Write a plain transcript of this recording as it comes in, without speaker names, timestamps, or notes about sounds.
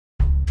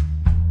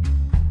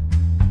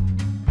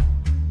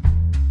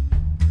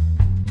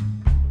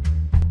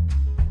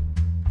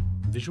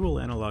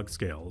Visual Analogue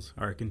Scales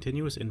are a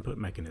continuous input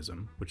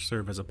mechanism which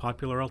serve as a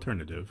popular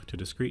alternative to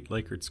discrete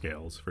Likert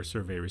scales for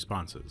survey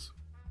responses.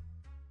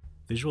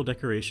 Visual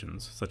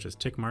decorations, such as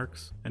tick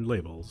marks and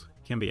labels,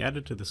 can be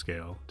added to the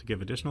scale to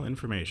give additional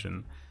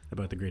information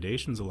about the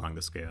gradations along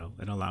the scale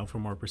and allow for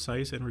more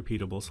precise and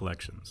repeatable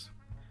selections.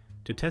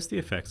 To test the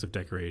effects of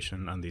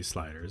decoration on these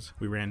sliders,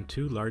 we ran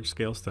 2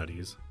 large-scale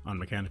studies on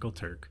Mechanical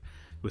Turk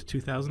with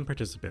 2,000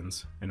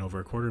 participants and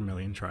over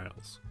 250,000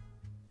 trials.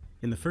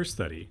 In the first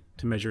study,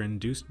 to measure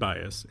induced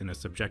bias in a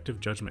subjective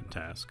judgment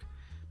task,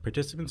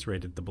 participants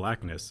rated the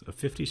blackness of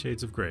 50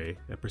 shades of gray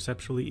at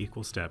perceptually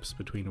equal steps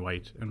between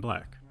white and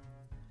black.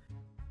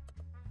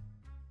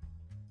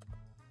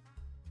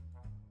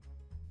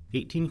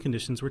 18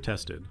 conditions were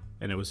tested,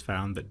 and it was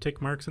found that tick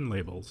marks and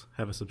labels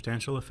have a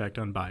substantial effect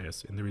on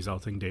bias in the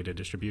resulting data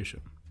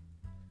distribution.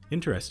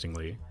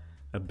 Interestingly,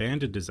 a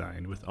banded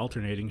design with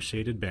alternating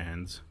shaded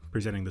bands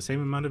presenting the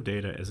same amount of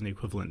data as an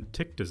equivalent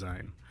tick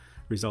design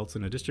results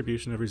in a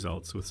distribution of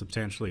results with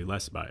substantially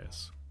less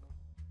bias.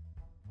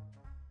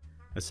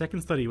 A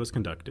second study was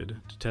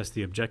conducted to test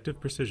the objective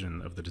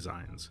precision of the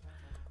designs,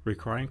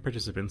 requiring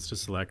participants to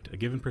select a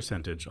given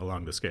percentage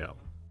along the scale.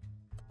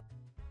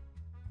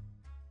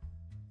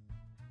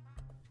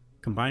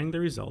 Combining the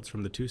results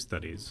from the 2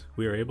 studies,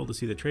 we are able to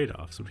see the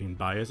trade-offs between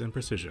bias and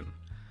precision,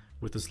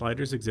 with the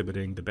sliders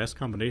exhibiting the best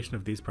combination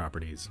of these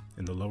properties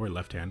in the lower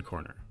left-hand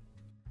corner.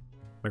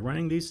 By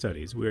running these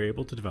studies, we are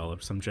able to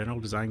develop some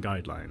general design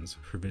guidelines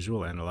for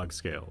visual analog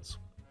scales.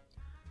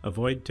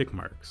 Avoid tick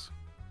marks.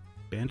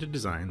 Banded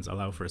designs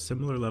allow for a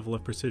similar level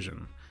of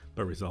precision,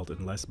 but result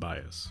in less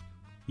bias.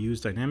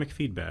 Use dynamic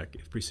feedback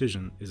if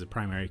precision is a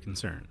primary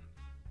concern.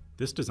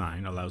 This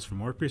design allows for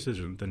more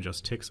precision than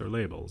just ticks or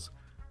labels,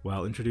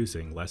 while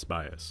introducing less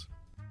bias.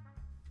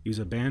 Use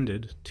a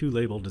banded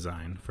 2-label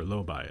design for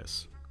low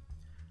bias.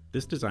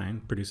 This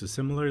design produces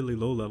similarly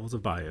low levels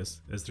of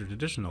bias as the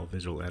traditional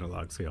visual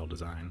analog scale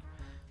design,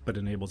 but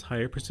enables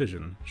higher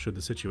precision should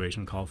the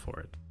situation call for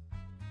it.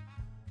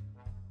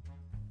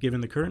 Given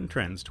the current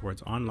trends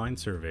towards online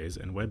surveys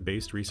and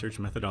web-based research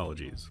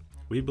methodologies,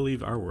 we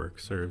believe our work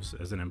serves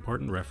as an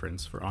important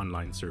reference for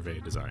online survey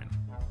design.